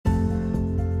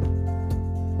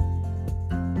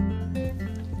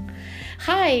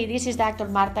Hi, this is Dr.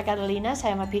 Marta Catalinas. I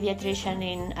am a pediatrician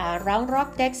in Round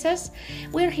Rock, Texas.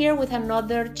 We're here with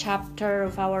another chapter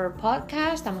of our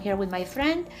podcast. I'm here with my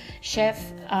friend, Chef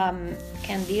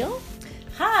Candile.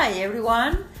 Hi,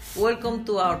 everyone. Welcome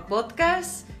to our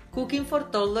podcast, Cooking for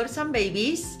Toddlers and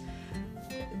Babies.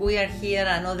 We are here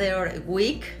another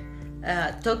week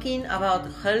talking about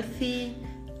healthy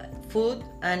food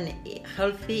and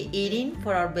healthy eating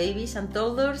for our babies and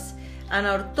toddlers. And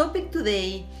our topic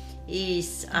today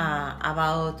is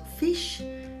about fish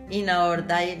in our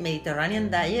diet, Mediterranean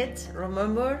diet.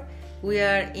 Remember, we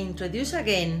are introduced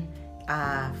again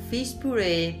fish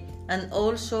puree and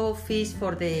also fish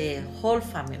for the whole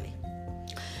family.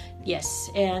 Yes,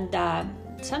 and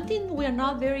something we are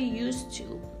not very used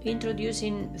to,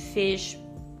 introducing fish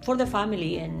for the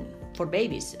family and for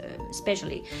babies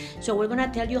especially. So we're going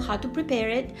to tell you how to prepare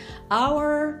it.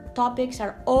 Our topics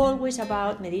are always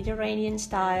about Mediterranean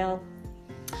style.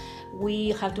 We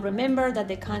have to remember that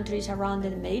the countries around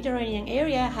the Mediterranean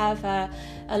area have a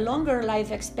longer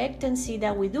life expectancy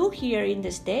than we do here in the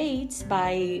States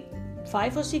by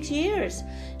 5 or 6 years.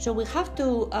 So we have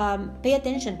to pay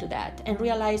attention to that and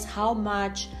realize how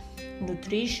much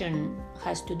nutrition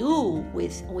has to do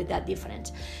with that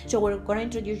difference. So we're going to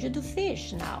introduce you to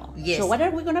fish now. Yes. So what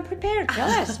are we going to prepare? Tell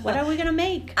us. What are we going to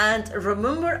make? And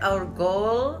remember, our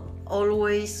goal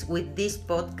always with this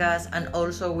podcast and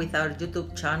also with our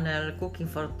YouTube channel, Cooking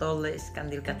for Toddlers,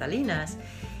 Candile Catalinas,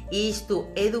 is to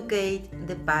educate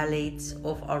the palates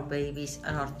of our babies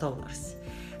and our toddlers.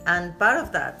 And part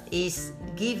of that is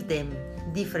give them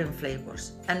different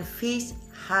flavors. And fish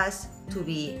has to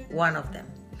be one of them.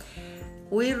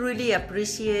 We really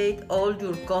appreciate all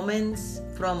your comments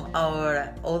from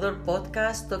our other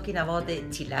podcasts talking about the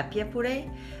tilapia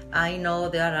puree. I know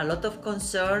there are a lot of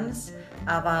concerns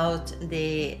about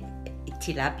the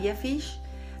tilapia fish,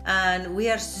 and we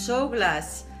are so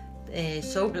glad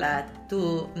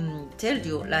to tell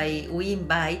you, like, we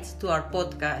invite to our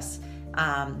podcast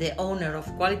the owner of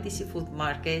Quality Seafood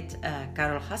Market,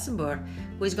 Carol Hasenberg,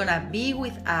 who is gonna be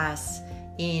with us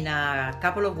in a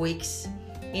couple of weeks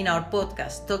in our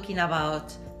podcast talking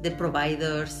about the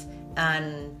providers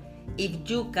and if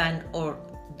you can or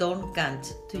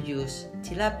can't to use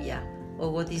tilapia,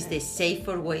 or what is the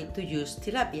safer way to use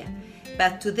tilapia.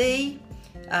 But today,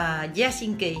 just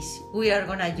in case, we are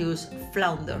gonna use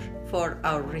flounder for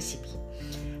our recipe.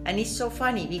 And it's so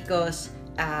funny because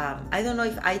I don't know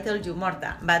if I told you,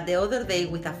 Marta, but the other day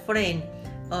with a friend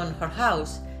on her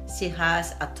house, she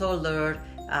has a toddler,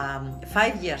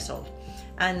 5 years old.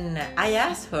 And I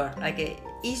asked her, like,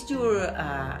 is your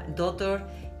daughter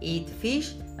eat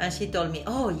fish? And she told me,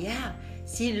 oh yeah,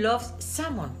 she loves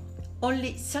salmon,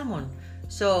 only salmon.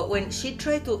 So when she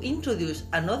tried to introduce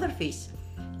another fish,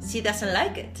 she doesn't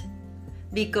like it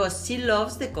because she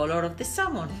loves the color of the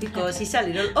salmon because it's a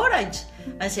little orange.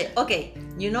 And say, okay,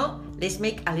 let's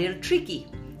make a little tricky.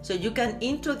 So you can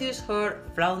introduce her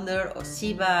flounder or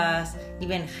sea bass,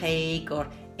 even hake or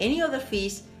any other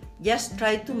fish. Just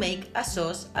try to make a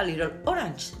sauce a little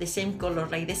orange, the same color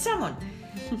like the salmon.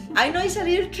 I know it's a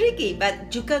little tricky,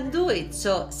 but you can do it.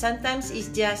 So sometimes it's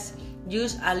just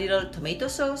use a little tomato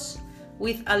sauce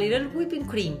with a little whipping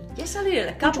cream. Just a little,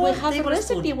 a couple of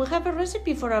tablespoons. We have a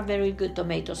recipe for a very good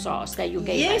tomato sauce that you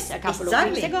gave us a couple of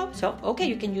weeks ago. So, okay,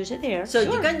 you can use it there. So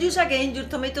you can use again your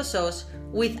tomato sauce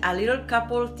with a little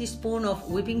couple teaspoon of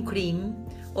whipping cream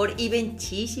or even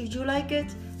cheese if you like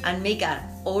it, and make an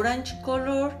orange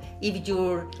color if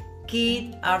your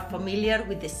kids are familiar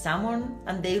with the salmon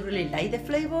and they really like the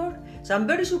flavor. So I'm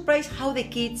very surprised how the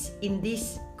kids in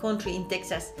this country, in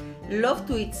Texas, love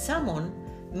to eat salmon.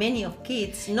 Many of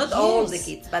kids, not all the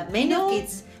kids, but many of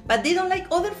kids, but they don't like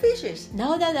other fishes.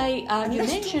 Now that you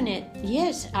mention it,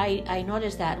 yes, I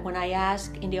noticed that when I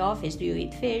ask in the office, do you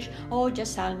eat fish? Oh,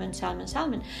 just salmon.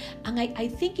 And I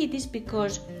think it is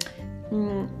because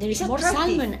there is more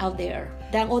salmon out there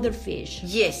than other fish.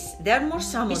 Yes, there are more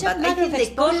salmon, but I think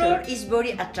the color is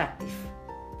very attractive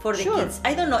for the kids.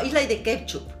 I don't know, it's like the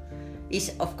ketchup.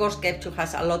 Of course, ketchup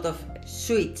has a lot of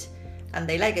sweet and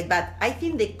they like it, but I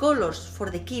think the colors for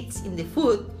the kids in the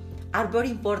food are very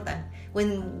important.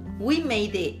 When we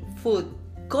made the food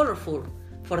colorful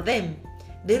for them,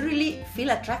 they really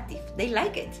feel attractive. They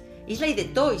like it. It's like the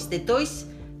toys. The toys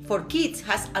for kids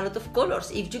has a lot of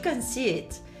colors, if you can see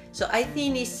it. So I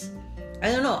think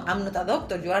I don't know, I'm not a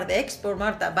doctor, you are the expert,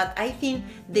 Marta, but I think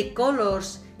the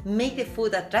colors make the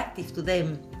food attractive to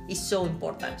them is so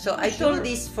important. So I told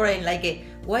this friend,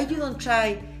 why you don't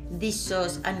try this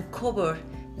sauce and cover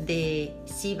the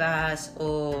sea bass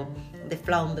or the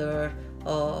flounder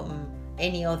or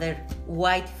any other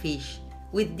white fish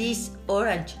with this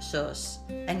orange sauce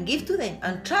and give to them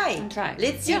and try.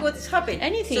 Let's see what is happening.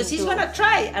 Anything. So she's gonna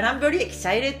try, and I'm very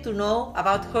excited to know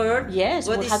about her. Yes,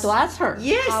 we'll have to ask her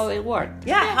how it worked.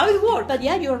 Yeah, how it worked. But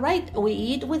yeah, you're right. We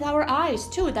eat with our eyes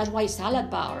too. That's why salad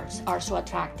bars are so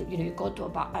attractive. You go to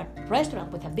a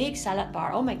restaurant with a big salad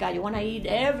bar. Oh my God, you want to eat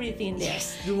everything there.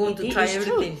 Yes, you want to try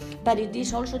everything. True. But it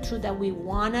is also true that we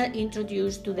want to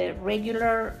introduce to the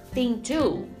regular thing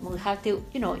too. We'll have to,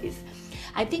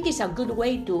 I think it's a good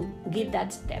way to give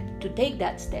that step, to take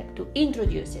that step, to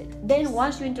introduce it. Then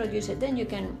once you introduce it, then you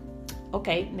can,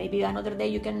 maybe another day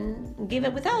you can give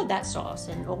it without that sauce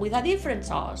or with a different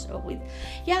sauce or with,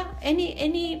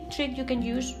 any trick you can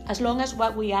use as long as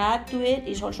what we add to it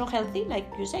is also healthy, like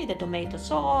you say, the tomato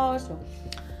sauce.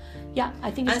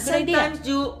 I think it's a good idea. And sometimes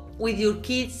you, with your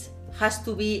kids, has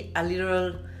to be a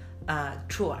little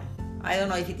truant. I don't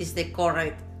know if it is the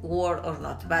correct word or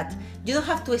not, but you don't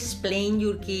have to explain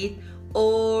your kid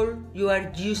all you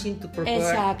are using to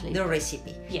prepare the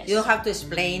recipe. Yes. You don't have to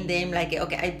explain them like,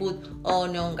 I put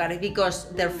onion, garlic,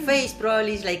 because their face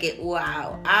probably is like,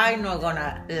 wow, I'm not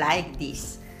gonna like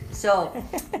this. So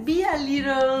be a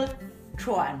little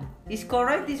truant. Is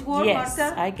correct this word, yes,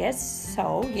 Marta? I guess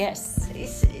so, yes.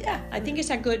 I think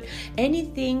it's a good,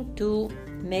 anything to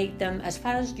make them, as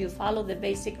far as you follow the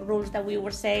basic rules that we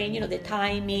were saying, the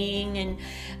timing, and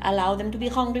allow them to be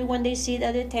hungry when they sit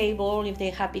at the table. If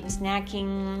they have been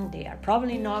snacking, they are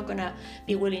probably not gonna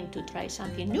be willing to try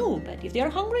something new. But if they're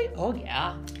hungry,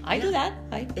 I do that.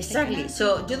 Exactly.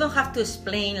 So you don't have to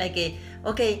explain like,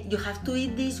 you have to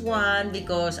eat this one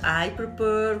because I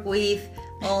prepare with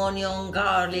onion,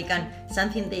 garlic, and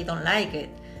something they don't like it.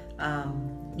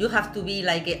 You have to be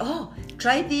like,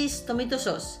 try this tomato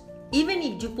sauce. Even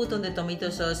if you put on the tomato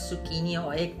sauce zucchini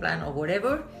or eggplant or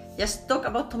whatever, just talk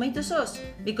about tomato sauce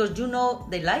because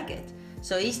they like it.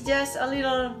 So it's just a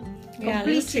little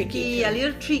complicity, a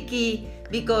little tricky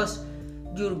because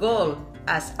your goal,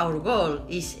 as our goal,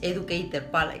 is educate their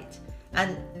palate.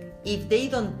 And if they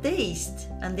don't taste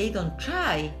and they don't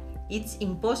try, it's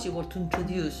impossible to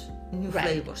introduce new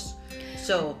flavors.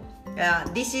 So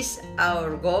this is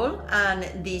our goal,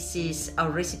 and this is our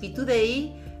recipe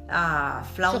today.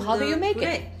 Flounder. So how do you make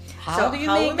it? How do you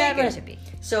make that recipe?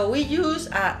 So we use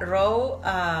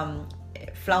raw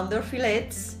flounder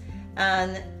fillets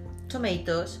and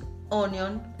tomatoes,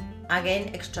 onion,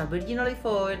 again extra virgin olive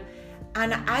oil,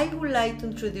 and I would like to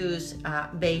introduce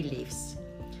bay leaves.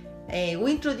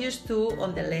 We introduced 2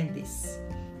 on the lentils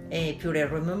puree.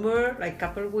 Remember, like a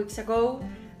couple of weeks ago,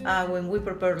 when we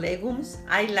prepare legumes,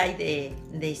 I like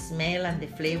the smell and the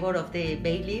flavor of the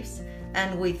bay leaves.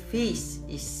 And with fish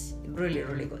is really,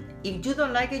 really good. If you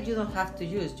don't like it, you don't have to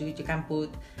use. You can put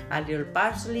a little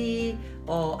parsley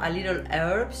or a little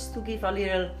herbs to give a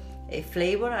little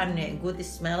flavor and a good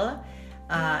smell.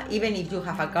 Even if you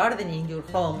have a garden in your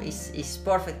home, it's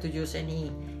perfect to use any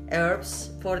herbs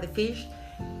for the fish.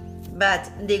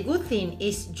 But the good thing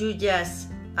is you just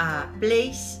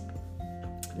place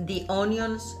the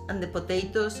onions and the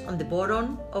potatoes on the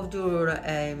bottom of your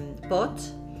pot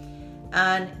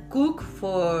and cook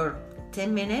for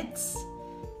 10 minutes.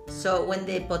 So when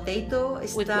the potato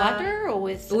starts... With water or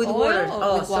with oil? Water.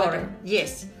 Or with sorry. water?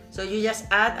 Yes. So you just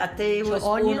add a tablespoon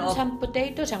so onions and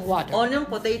potatoes and water. Onion,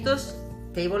 potatoes,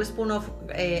 tablespoon of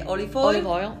olive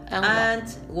oil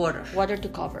and water. Water to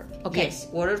cover. Okay. Yes,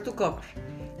 water to cover.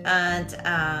 And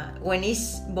when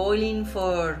it's boiling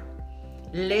for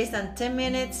less than 10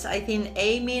 minutes, I think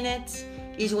 8 minutes,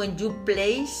 is when you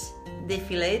place the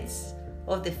fillets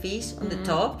of the fish on the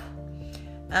top,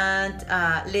 and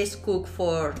let's cook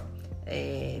for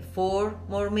 4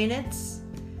 more minutes,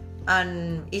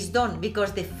 and it's done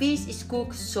because the fish is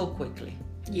cooked so quickly.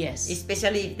 Yes.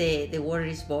 Especially if the water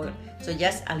is boiled. So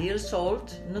just a little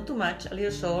salt, not too much, a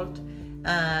little salt,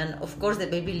 and of course the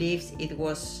baby leaves, it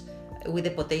was with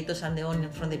the potatoes and the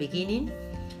onion from the beginning,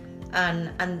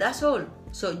 and that's all.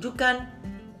 So you can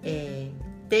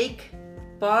take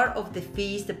part of the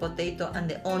fish, the potato, and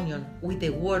the onion with the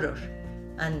water,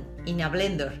 and in a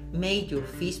blender make your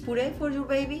fish puree for your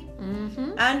baby,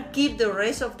 and keep the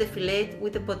rest of the fillet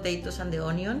with the potatoes and the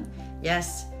onion.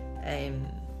 Just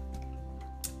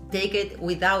take it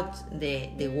without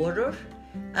the water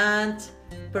and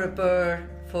prepare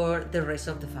for the rest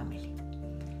of the family.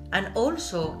 And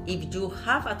also, if you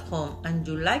have at home and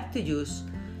you like to use,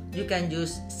 you can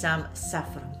use some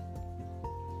saffron.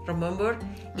 Remember,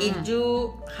 if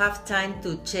you have time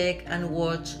to check and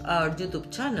watch our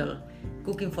YouTube channel,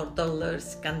 Cooking for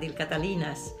Toddlers, Candil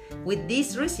Catalinas, with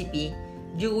this recipe,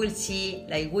 you will see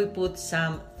like we put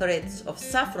some threads of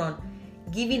saffron,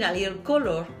 giving a little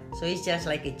color, so it's just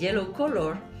like a yellow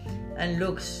color and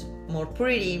looks more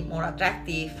pretty, more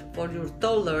attractive for your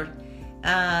toddler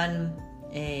and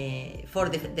for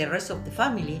the rest of the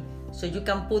family. So you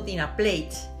can put in a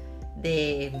plate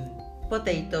the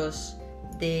potatoes,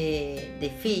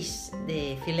 the fish,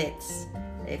 the fillets,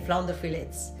 flounder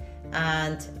fillets,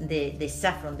 and the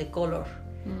saffron, the color.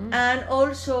 Mm-hmm. And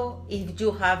also, if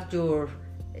you have your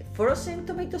frozen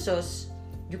tomato sauce,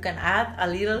 you can add a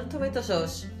little tomato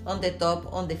sauce on the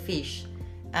top on the fish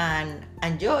and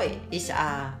enjoy. It's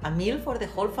a meal for the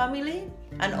whole family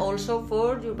and also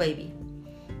for your baby.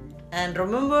 And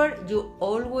remember, you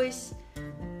always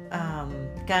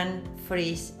can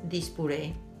freeze this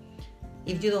puree.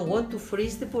 If you don't want to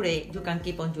freeze the puree, you can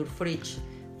keep on your fridge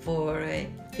for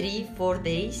 3-4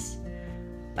 days.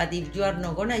 But if you are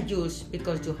not gonna use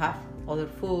because you have other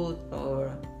food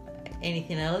or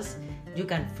anything else, you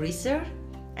can freezer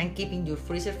and keep in your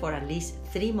freezer for at least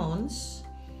 3 months.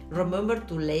 Remember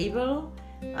to label,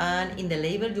 and in the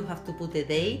label you have to put the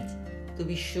date to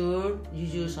be sure you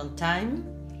use on time.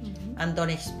 Mm-hmm. And don't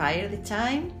expire the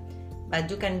time. But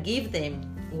you can give them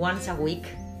once a week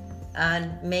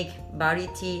and make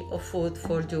variety of food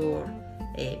for your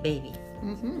baby.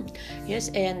 Mm-hmm. Yes,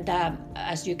 and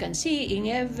as you can see, in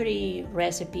every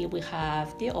recipe we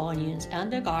have the onions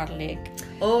and the garlic.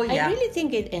 Oh, yeah. I really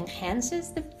think it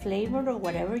enhances the flavor of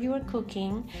whatever you are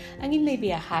cooking, and it may be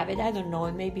a habit. I don't know.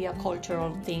 It may be a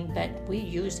cultural thing, but we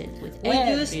use it with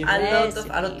every recipe.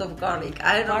 a lot of garlic.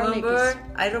 I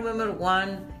remember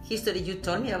one history you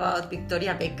told me about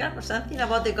Victoria Beckham or something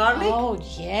about the garlic. Oh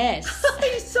yes,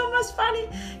 it's so much funny.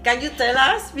 Can you tell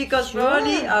us, because sure.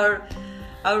 Probably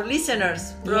our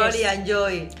listeners probably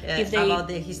enjoy about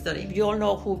the history. You all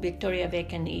know who Victoria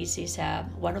Beckham is. She's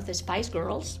one of the Spice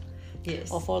Girls.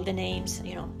 Yes. Of all the names,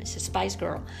 it's a Spice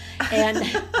Girl. And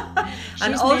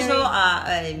and also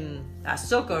a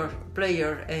soccer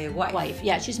player wife.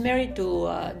 Yeah, she's married to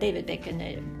David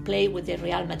Beckham, played with the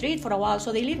Real Madrid for a while.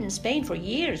 So they lived in Spain for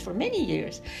many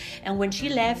years. And when she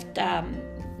left,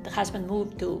 the husband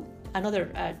moved to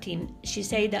another team. She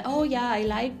said that, oh yeah, I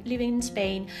like living in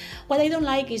Spain. What I don't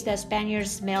like is that Spaniards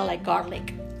smell like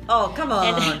garlic. Oh, come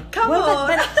on.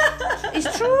 But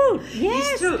it's true.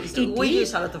 Yes, it's true. We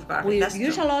use a lot of garlic.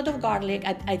 A lot of garlic.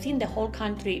 I think the whole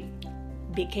country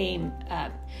became...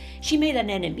 she made an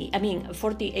enemy.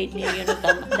 48 million of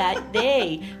them that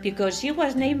day, because she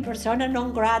was named persona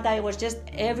non grata. It was just,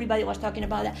 everybody was talking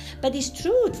about that. But it's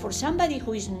true, for somebody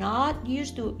who is not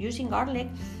used to using garlic,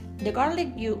 the garlic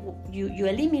you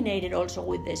eliminate it also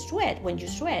with the sweat, when you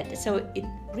sweat. So it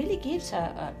really gives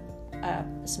a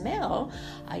smell,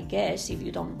 I guess, if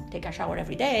you don't take a shower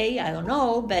every day. I don't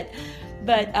know, but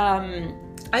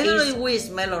I don't know if we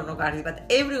smell or no garlic, but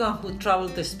everyone who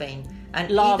traveled to Spain and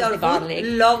love eat our garlic.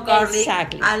 Food, love garlic,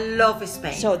 exactly. and love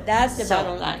Spain. So that's the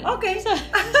bottom line. Okay. So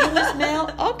you smell,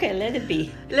 okay, let it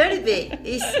be. Let it be.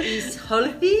 It's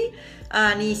healthy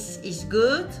and it's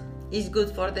good. It's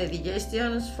good for the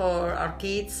digestions, for our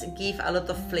kids, give a lot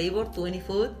of flavor to any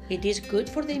food. It is good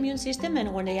for the immune system.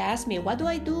 And when they ask me, what do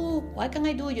I do? What can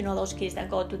I do? Those kids that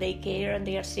go to daycare and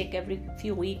they are sick every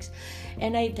few weeks.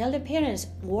 And I tell the parents,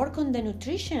 work on the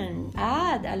nutrition.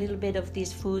 Add a little bit of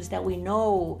these foods that we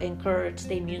know encourage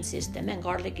the immune system. And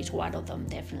garlic is one of them,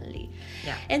 definitely.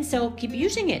 Yeah. And so keep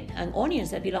using it. And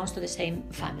onions, that belongs to the same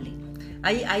family.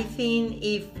 I think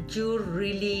if you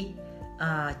really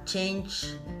change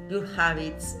your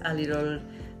habits a little,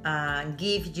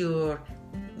 give your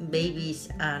babies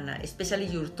and especially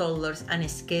your toddlers a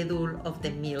schedule of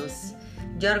the meals,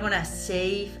 you're gonna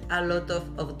save a lot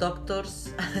of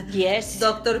doctors, yes,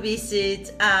 doctor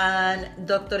visits and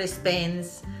doctor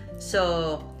expense.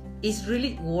 So it's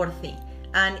really worthy,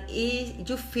 and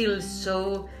you feel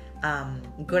so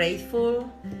grateful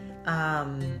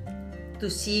to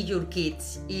see your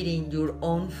kids eating your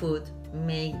own food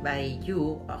made by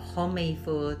you, homemade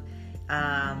food.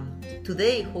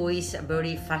 Today, who is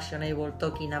very fashionable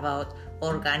talking about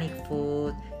organic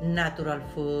food, natural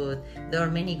food. There are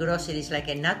many groceries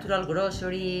like natural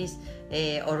groceries,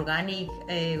 organic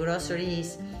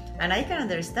groceries, and I can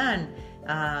understand.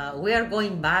 We are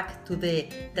going back to the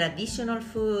traditional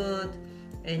food,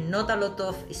 not a lot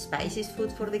of spices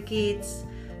food for the kids.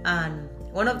 And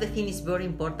one of the things very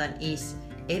important is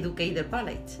educate their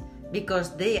palate,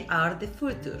 because they are the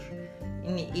future.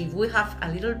 If we have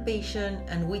a little patience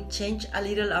and we change a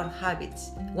little our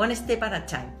habits, one step at a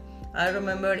time. I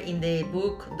remember in the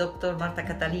book Dr. Marta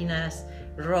Catalinas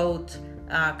wrote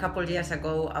a couple years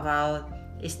ago about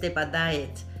step a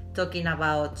diet, talking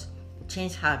about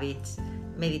change habits,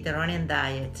 Mediterranean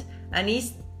diet, and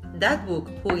it's that book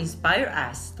who inspired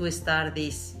us to start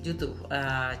this YouTube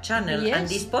channel and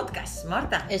this podcast,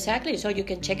 Marta. Exactly. So you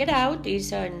can check it out.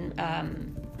 It's on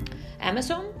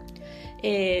Amazon.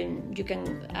 You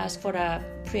can ask for a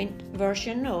print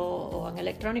version or an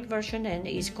electronic version, and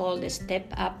it's called the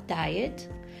Step Up Diet.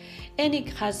 And it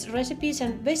has recipes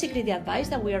and basically the advice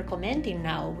that we are commenting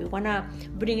now. We want to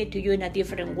bring it to you in a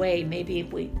different way. Maybe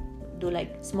if we do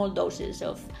like small doses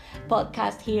of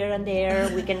podcast here and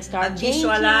there, we can start and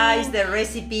visualize the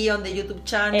recipe on the YouTube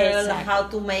channel, how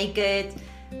to make it.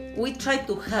 We try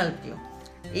to help you.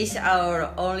 It's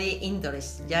our only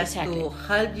interest, just to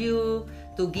help you,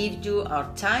 to give you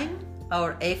our time,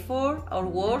 our effort, our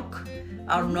work,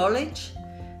 our knowledge,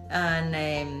 and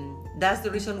that's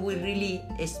the reason we really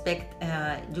expect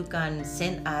you can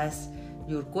send us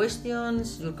your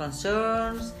questions, your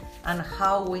concerns, and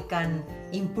how we can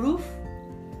improve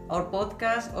our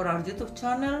podcast or our YouTube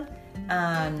channel.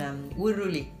 And we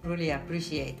really, really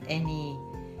appreciate any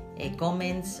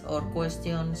comments or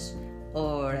questions,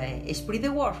 or spread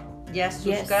the word. Just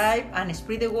subscribe and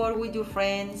spread the word with your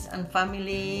friends and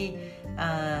family.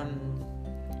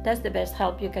 That's the best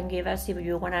help you can give us if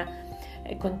you want to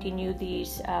continue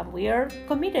this. We are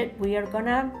committed. We are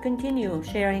gonna continue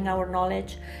sharing our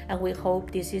knowledge, and we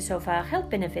hope this is of a health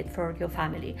benefit for your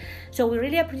family. So we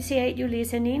really appreciate you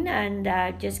listening, and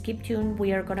just keep tuned.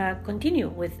 We are gonna continue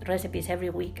with recipes every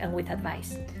week and with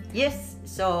advice. Yes.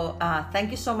 So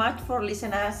thank you so much for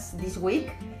listening us this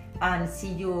week, and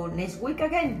see you next week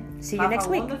again. See you next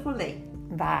week. Have a wonderful day.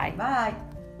 Bye. Bye.